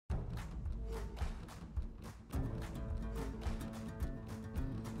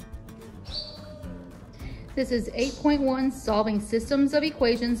This is 8.1, solving systems of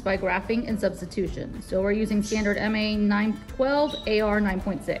equations by graphing and substitution. So we're using standard MA 912, AR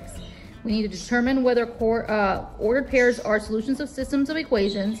 9.6. We need to determine whether ordered pairs are solutions of systems of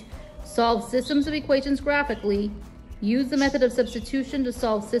equations, solve systems of equations graphically, use the method of substitution to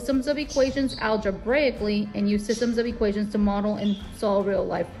solve systems of equations algebraically, and use systems of equations to model and solve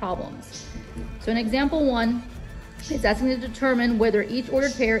real-life problems. So in example 1, it's asking to determine whether each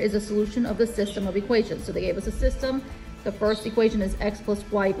ordered pair is a solution of the system of equations. So they gave us a system. The first equation is x plus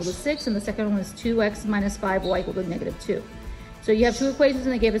y equal to 6, and the second one is 2x minus 5y equal to negative 2. So you have two equations,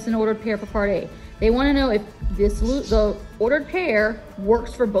 and they gave us an ordered pair for part A. They want to know if the ordered pair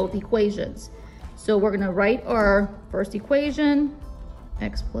works for both equations. So we're going to write our first equation,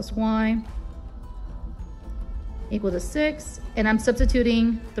 x plus y equal to 6, and I'm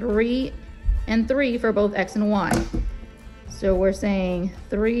substituting 3 and 3 for both x and y. So we're saying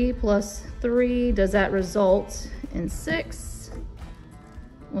 3 plus 3, does that result in 6?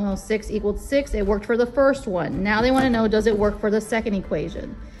 Well, 6 equals 6, it worked for the first one. Now they want to know, does it work for the second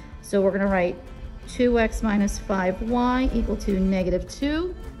equation? So we're going to write 2x minus 5y equal to negative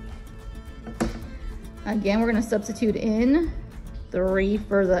 2. Again, we're going to substitute in 3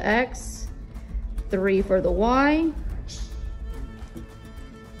 for the x, 3 for the y.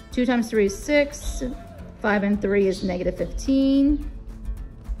 2 times 3 is 6, 5 and 3 is negative 15.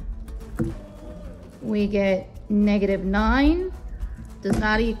 We get negative 9 does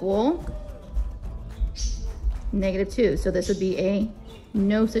not equal negative 2. So this would be a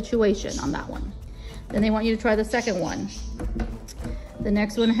no situation on that one. Then they want you to try the second one. The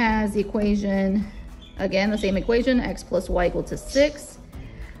next one has the equation, again, the same equation, x plus y equal to 6.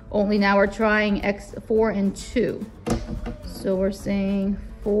 Only now we're trying 4 and 2. So we're saying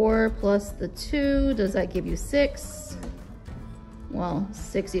 4 plus the 2, does that give you 6? Well,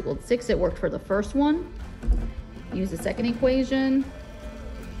 6 equals 6, it worked for the first one. Use the second equation,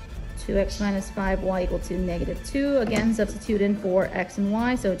 2x minus 5y equal to negative 2. Again, substitute in for x and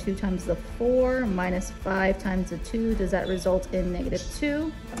y, so 2 times the 4 minus 5 times the 2, does that result in negative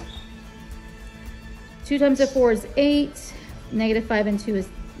 2? 2 times the 4 is 8, negative 5 and 2 is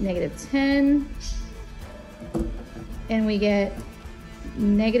negative 10. And we get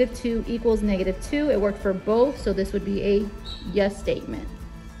negative 2 equals negative 2. It worked for both, so this would be a yes statement.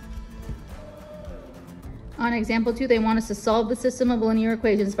 On example 2, they want us to solve the system of linear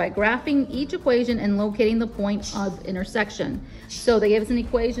equations by graphing each equation and locating the point of intersection. So they gave us an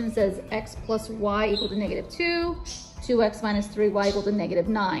equation that says x plus y equal to negative 2, 2x minus 3y equal to negative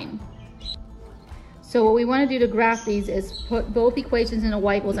 9. So what we want to do to graph these is put both equations in a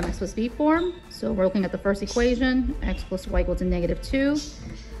y equals mx plus b form. So we're looking at the first equation, x plus y equal to negative 2.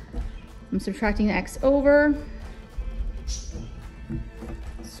 I'm subtracting the x over.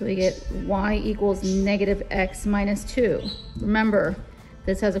 So we get y equals negative x minus 2. Remember,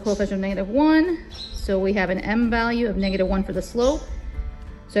 this has a coefficient of negative 1, so we have an m value of negative 1 for the slope.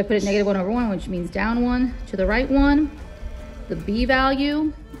 So I put it negative 1 over 1, which means down 1 to the right 1. The b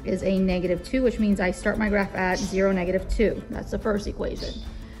value is a negative 2, which means I start my graph at 0, negative 2. That's the first equation.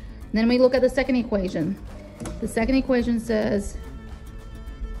 Then we look at the second equation. The second equation says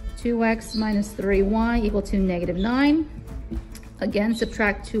 2x minus 3y equal to negative 9. Again,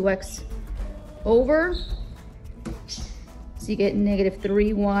 subtract 2x over. So you get negative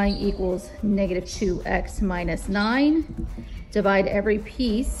 3y equals negative 2x minus 9. Divide every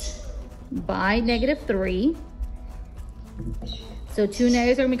piece by negative 3. So 2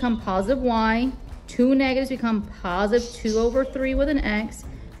 negatives are going to become positive y. 2 negatives become positive 2 over 3 with an x.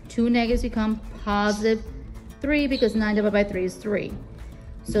 2 negatives become positive 3 because 9 divided by 3 is 3.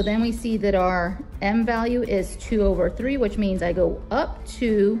 So then we see that our m value is 2 over 3, which means I go up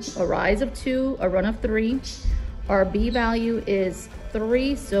 2, a rise of 2, a run of 3. Our b value is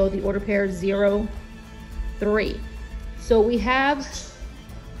 3, so the order pair is 0, 3. So we have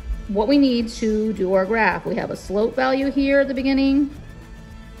what we need to do our graph. We have a slope value here at the beginning,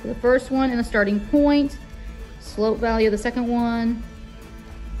 the first one, and a starting point. Slope value of the second one,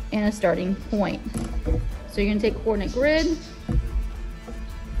 and a starting point. So you're going to take coordinate grid.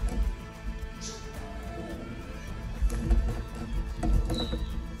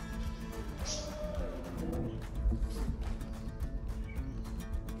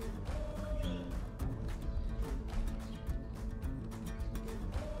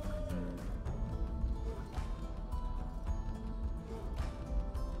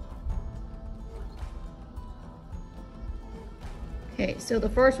 Okay, so the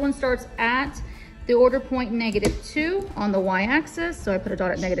first one starts at the order point negative 2 on the y-axis. So I put a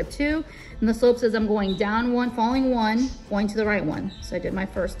dot at negative 2. And the slope says I'm going down 1, falling 1, going to the right 1. So I did my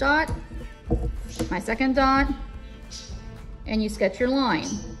first dot. my second dot, and you sketch your line.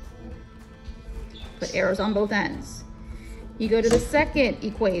 Put arrows on both ends. You go to the second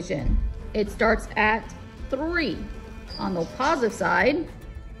equation. It starts at 3 on the positive side,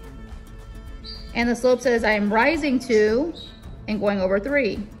 and the slope says I am rising to and going over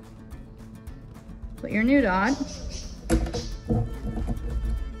 3. Put your new dot.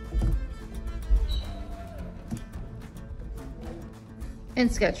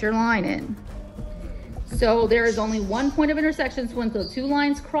 And sketch your line in. So there is only one point of intersection, so when the two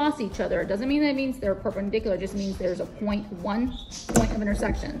lines cross each other, it doesn't mean that means they're perpendicular, it just means there's one point of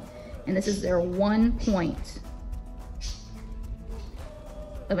intersection. And this is their one point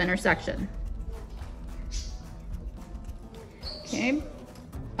of intersection. Okay.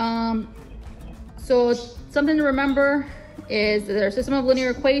 So something to remember is that their system of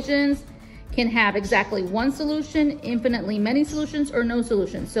linear equations can have exactly one solution, infinitely many solutions, or no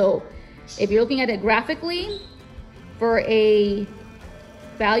solution. So if you're looking at it graphically, for a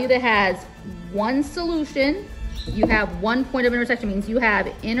value that has one solution, you have one point of intersection, means you have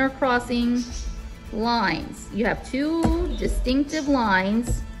intercrossing lines. You have two distinctive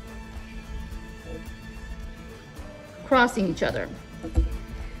lines crossing each other.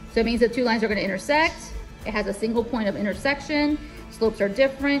 So it means that two lines are going to intersect. It has a single point of intersection. Slopes are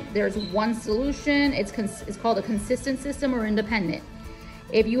different. There's one solution. It's called a consistent system or independent.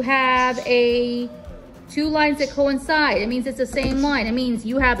 If you have two lines that coincide, it means it's the same line. It means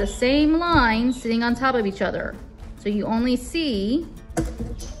you have the same line sitting on top of each other. So you only see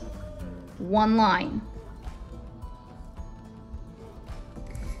one line.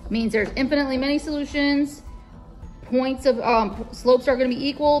 It means there's infinitely many solutions. Points of slopes are going to be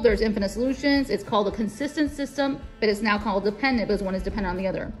equal. There's infinite solutions. It's called a consistent system, but it's now called dependent because one is dependent on the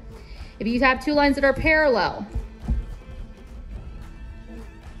other. If you have two lines that are parallel,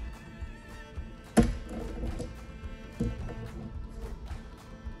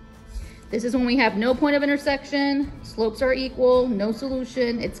 this is when we have no point of intersection, slopes are equal, no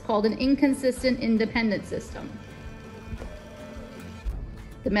solution. It's called an inconsistent independent system.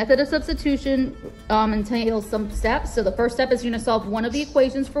 The method of substitution entails some steps. So the first step is you're gonna solve one of the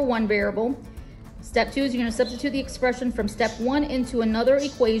equations for one variable. Step 2 is you're gonna substitute the expression from step 1 into another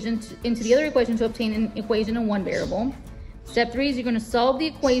equation, into the other equation to obtain an equation in one variable. Step 3 is you're gonna solve the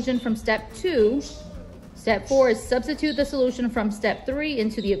equation from step 2. Step 4 is substitute the solution from step 3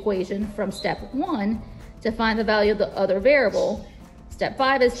 into the equation from step 1 to find the value of the other variable. Step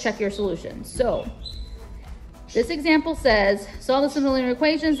 5 is check your solution. So this example says, solve the system of linear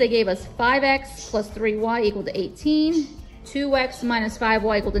equations. They gave us 5x plus 3y equal to 18, 2x minus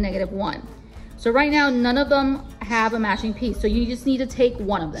 5y equal to -1. So right now, none of them have a matching piece. So you just need to take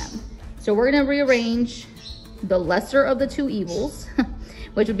one of them. So we're gonna rearrange the lesser of the two evils,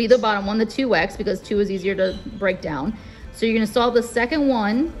 which would be the bottom one, the 2x, because 2 is easier to break down. So you're gonna solve the second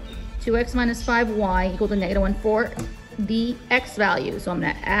one, 2x minus 5y equal to -1 for the x value. So I'm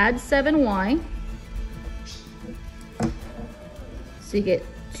gonna add 7y. So you get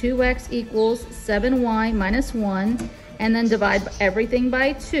 2x equals 7y minus 1, and then divide everything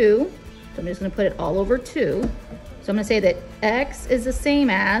by 2. So I'm just gonna put it all over 2. So I'm gonna say that x is the same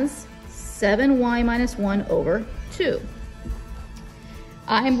as 7y minus 1 over 2.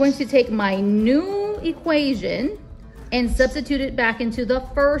 I'm going to take my new equation and substitute it back into the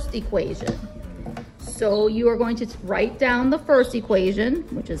first equation. So you are going to write down the first equation,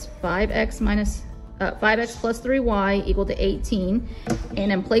 which is 5x plus 3y equal to 18.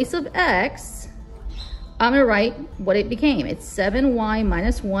 And in place of x, I'm gonna write what it became. It's 7y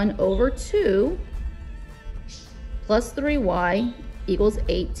minus 1 over 2 plus 3y equals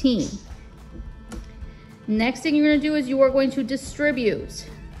 18. Next thing you're gonna do is you are going to distribute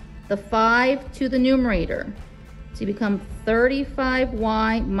the 5 to the numerator. So you become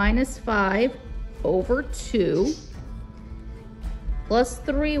 35y minus 5 over 2 plus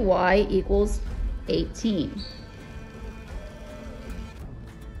 3y equals 18.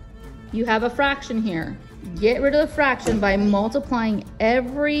 You have a fraction here. Get rid of the fraction by multiplying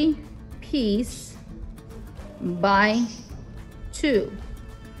every piece by 2.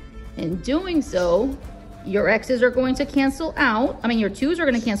 In doing so, your x's are going to cancel out. I mean, your 2's are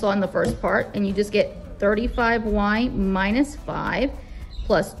going to cancel out in the first part, and you just get 35y minus 5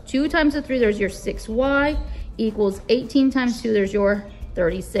 plus 2 times the 3, there's your 6y, equals 18 times 2, there's your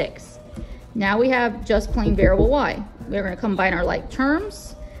 36. Now we have just plain variable y. We're going to combine our like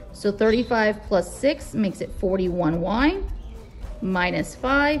terms. So 35 plus 6 makes it 41y minus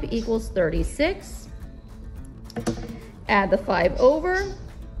 5 equals 36. Add the 5 over.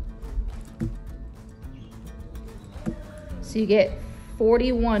 So you get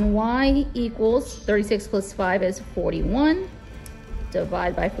 41y equals 36 plus 5 is 41.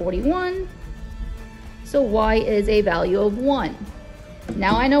 Divide by 41. So y is a value of 1.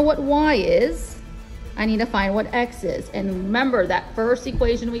 Now I know what y is. I need to find what x is. And remember that first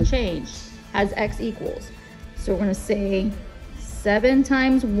equation we changed has x equals. So we're going to say 7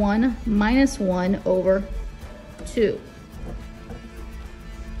 times 1 minus 1 over 2.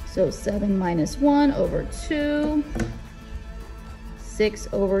 So 7 minus 1 over 2. 6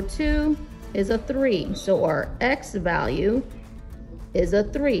 over 2 is a 3. So our x value is a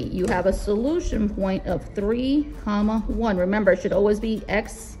 3. You have a solution point of 3, 1. Remember, it should always be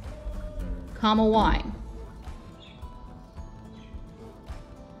x, y.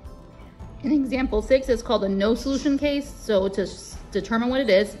 In example 6, it's called a no solution case. So to determine what it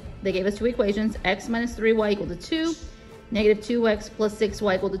is, they gave us two equations, x minus 3y equal to 2, negative 2x plus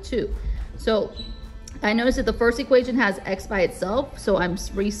 6y equal to 2. So I noticed that the first equation has x by itself, so I'm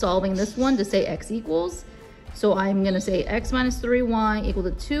resolving this one to say x equals. So I'm going to say x minus 3y equal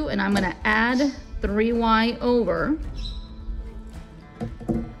to 2, and I'm going to add 3y over.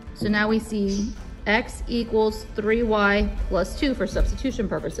 So now we see x equals 3y plus 2 for substitution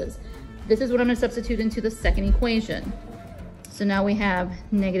purposes. This is what I'm going to substitute into the second equation. So now we have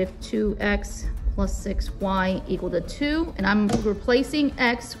negative 2x plus 6y equal to 2, and I'm replacing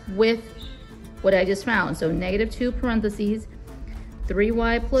x with what I just found. So negative 2 parentheses,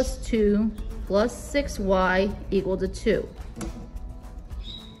 3y plus 2 plus 6y equal to 2.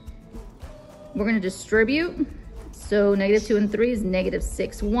 We're going to distribute. So negative 2 and 3 is negative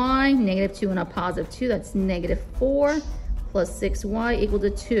 6y, negative 2 and a positive 2, that's negative 4 plus 6y equal to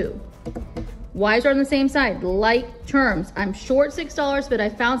 2. Y's are on the same side, like terms. I'm short $6, but I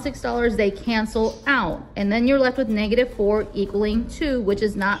found $6, they cancel out. And then you're left with negative 4 equaling 2, which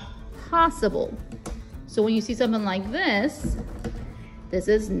is not possible. So when you see something like this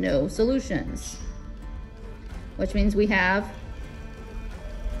is no solutions, which means we have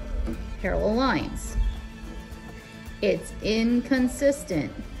parallel lines. It's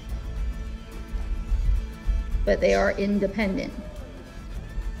inconsistent, but they are independent.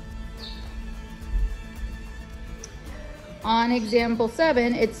 On example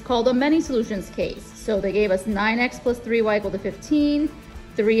 7, it's called a many solutions case. So they gave us 9x plus 3y equal to 15,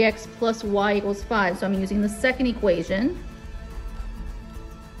 3x plus y equals 5. So I'm using the second equation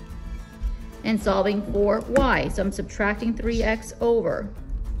and solving for y. So I'm subtracting 3x over.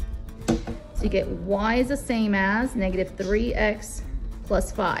 So you get y is the same as negative 3x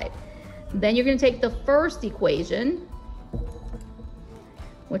plus 5. Then you're going to take the first equation,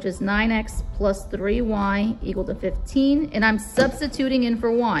 which is 9x plus 3y equal to 15, and I'm substituting in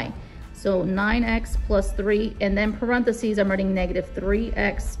for y. So 9x plus 3, and then parentheses, I'm writing negative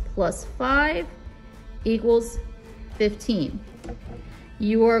 3x plus 5 equals 15.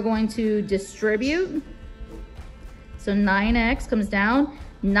 You are going to distribute. So 9x comes down.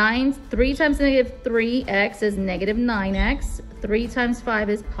 3 times negative 3x is negative 9x. 3 times 5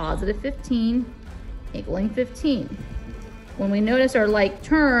 is positive 15, equaling 15. When we notice our like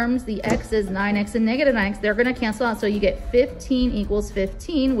terms, the x is 9x and negative 9x, they're going to cancel out. So you get 15 equals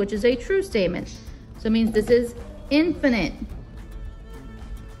 15, which is a true statement. So it means this is infinite.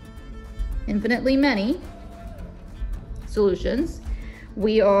 Infinitely many solutions.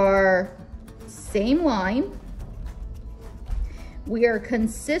 We are same line. We are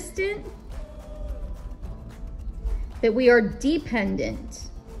consistent, but we are dependent.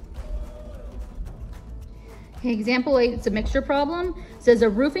 Example 8, it's a mixture problem. It says a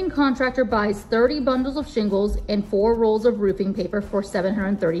roofing contractor buys 30 bundles of shingles and 4 rolls of roofing paper for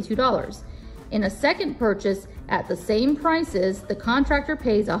 $732. In a second purchase at the same prices, the contractor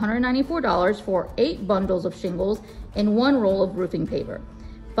pays $194 for 8 bundles of shingles and 1 roll of roofing paper.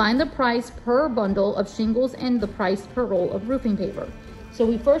 Find the price per bundle of shingles and the price per roll of roofing paper.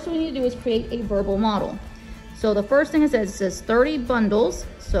 So first what we need to do is create a verbal model. So the first thing it says 30 bundles.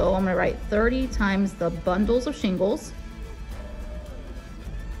 So I'm going to write 30 times the bundles of shingles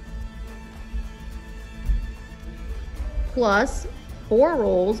plus 4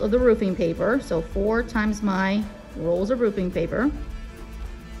 rolls of the roofing paper. So 4 times my rolls of roofing paper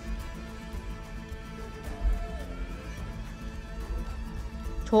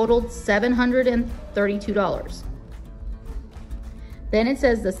totaled $732. Then it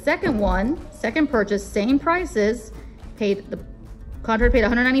says the second purchase, same prices, the contractor paid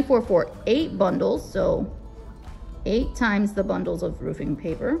 $194 for 8 bundles, so 8 times the bundles of roofing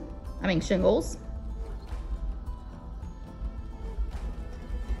paper, shingles,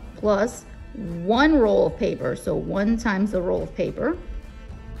 plus 1 roll of paper, so 1 times the roll of paper,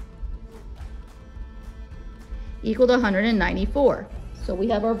 equal to $194. So we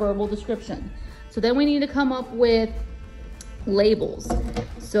have our verbal description. So then we need to come up with labels.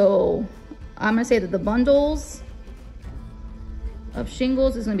 So I'm gonna say that the bundles of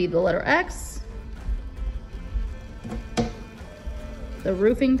shingles is gonna be the letter X. The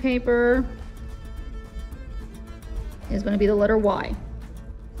roofing paper is gonna be the letter Y.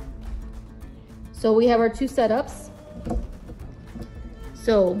 So we have our two setups.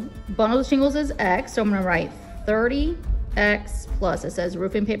 So bundle of shingles is X, so I'm gonna write 30X plus, it says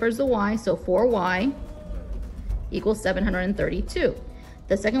roofing paper is the Y, so 4Y equals 732.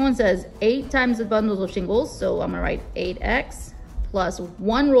 The second one says 8 times the bundles of shingles, so I'm gonna write 8X plus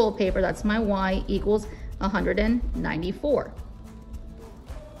 1 roll of paper, that's my Y, equals 194.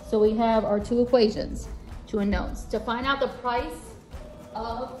 So we have our two equations, two unknowns. To find out the price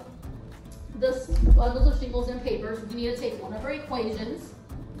of the bundles of shingles and papers, we need to take one of our equations,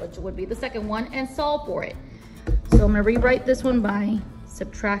 which would be the second one, and solve for it. So I'm gonna rewrite this one by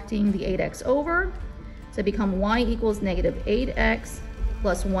subtracting the 8X over to become Y equals negative 8X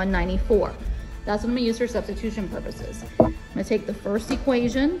plus 194. That's what I'm gonna use for substitution purposes. I'm gonna take the first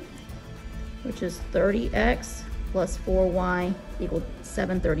equation, which is 30X plus 4Y equals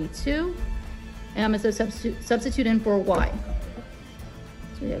 732. And I'm gonna substitute in for Y.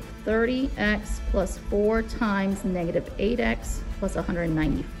 So we have 30X plus 4 times negative 8X plus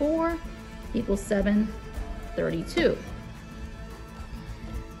 194 equals 732.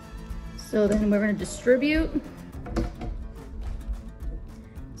 So then we're going to distribute.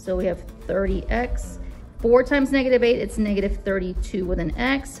 So we have 30X. 4 times negative 8, it's negative 32 with an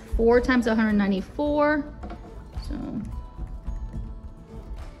X. 4 times 194, so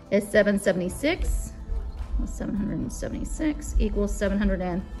it's 776. 776 equals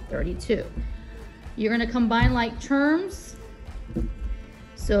 732. You're going to combine like terms.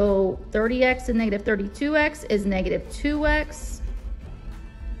 So 30X and negative 32X is negative 2X.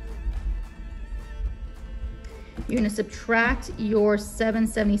 You're going to subtract your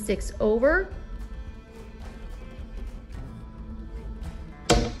 776 over.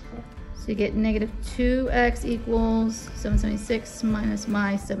 So you get negative 2X equals 776 minus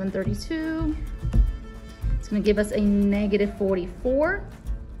my 732. It's going to give us a negative 44.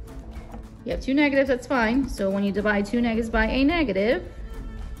 You have two negatives, that's fine. So when you divide two negatives by a negative,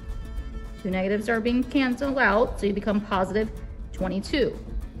 two negatives are being canceled out, so you become positive 22.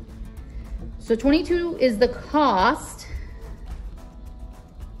 So 22 is the cost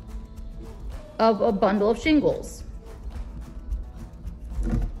of a bundle of shingles.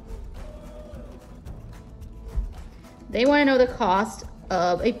 They want to know the cost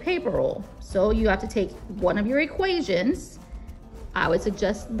of a paper roll. So you have to take one of your equations. I would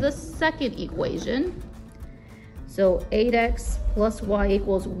suggest the second equation. So 8X plus Y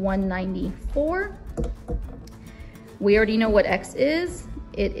equals 194. We already know what X is.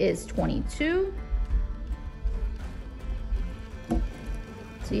 It is 22.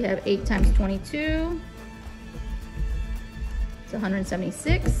 So you have 8 times 22. It's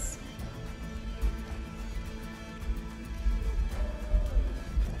 176.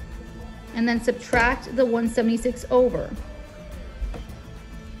 And then subtract the 176 over.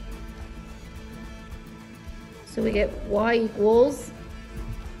 So we get Y equals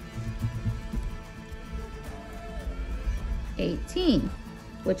 18,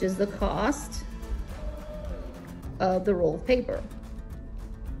 which is the cost of the roll of paper.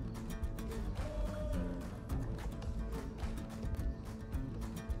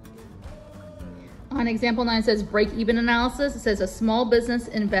 On example 9, it says break-even analysis. It says a small business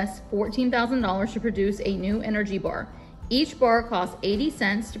invests $14,000 to produce a new energy bar. Each bar costs 80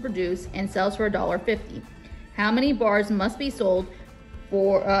 cents to produce and sells for $1.50. How many bars must be sold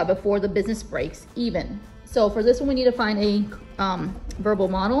for before the business breaks even? So for this one, we need to find a verbal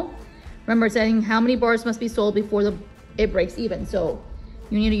model. Remember, it's saying how many bars must be sold before it breaks even. So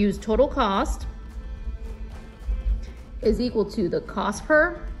you need to use total cost is equal to the cost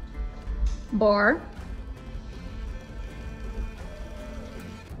per bar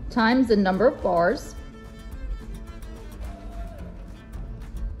times the number of bars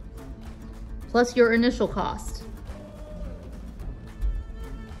plus your initial cost.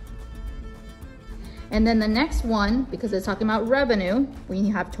 And then the next one, because it's talking about revenue, we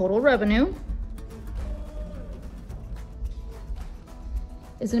have total revenue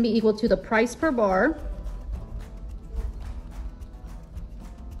is going to be equal to the price per bar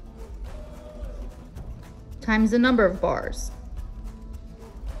times the number of bars.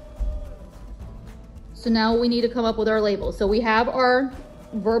 So now we need to come up with our labels. So we have our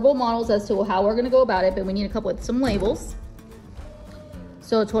verbal models as to how we're going to go about it, but we need to come up with some labels.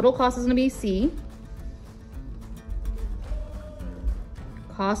 So total cost is going to be C.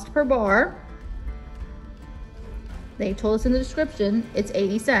 cost per bar, they told us in the description, it's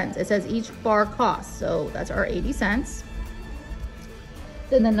 80 cents. It says each bar costs, so that's our 80 cents.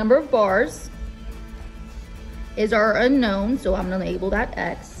 Then the number of bars is our unknown, so I'm gonna label that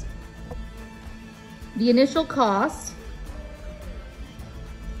X. The initial cost,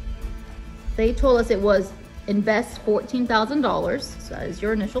 they told us it was invest $14,000, so that is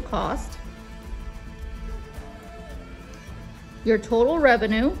your initial cost. Your total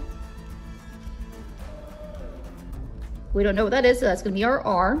revenue, we don't know what that is, so that's gonna be our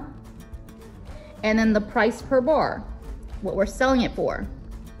R. And then the price per bar, what we're selling it for.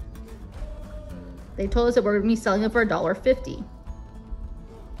 They told us that we're gonna be selling it for $1.50.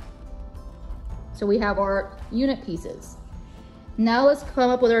 So we have our unit pieces. Now let's come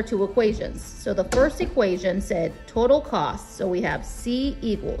up with our two equations. So the first equation said total cost. So we have C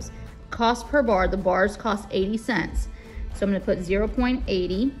equals cost per bar. The bars cost 80 cents. So I'm gonna put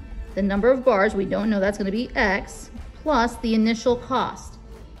 0.80. The number of bars, we don't know, that's gonna be X, plus the initial cost.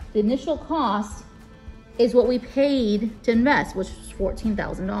 The initial cost is what we paid to invest, which was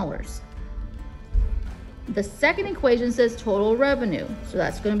 $14,000. The second equation says total revenue. So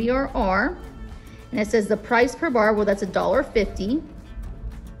that's gonna be our R. And it says the price per bar, well, that's $1.50.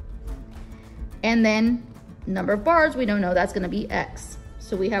 And then number of bars, we don't know, that's gonna be X.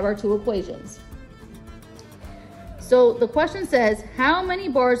 So we have our two equations. So the question says, how many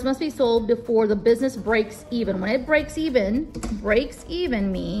bars must be sold before the business breaks even? When it breaks even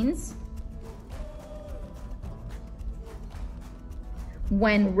means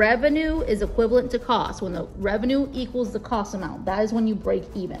when revenue is equivalent to cost, when the revenue equals the cost amount, that is when you break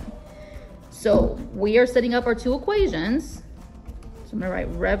even. So we are setting up our two equations. So I'm gonna write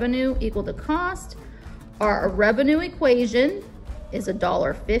revenue equal to cost. Our revenue equation is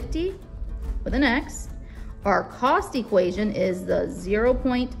 $1.50 with an X. Our cost equation is the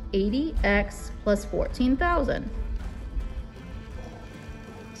 0.80X plus 14,000.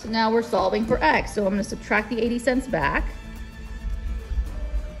 So now we're solving for X. So I'm gonna subtract the 80 cents back.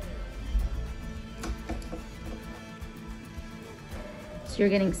 So you're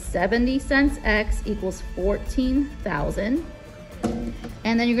getting 70 cents X equals 14,000.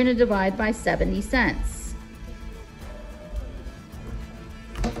 And then you're gonna divide by 70 cents.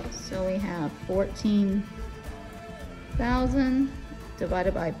 So we have 14,000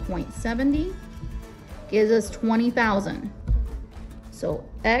 divided by 0.70 gives us 20,000. So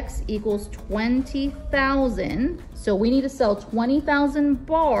X equals 20,000. So we need to sell 20,000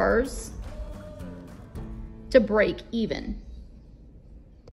 bars to break even.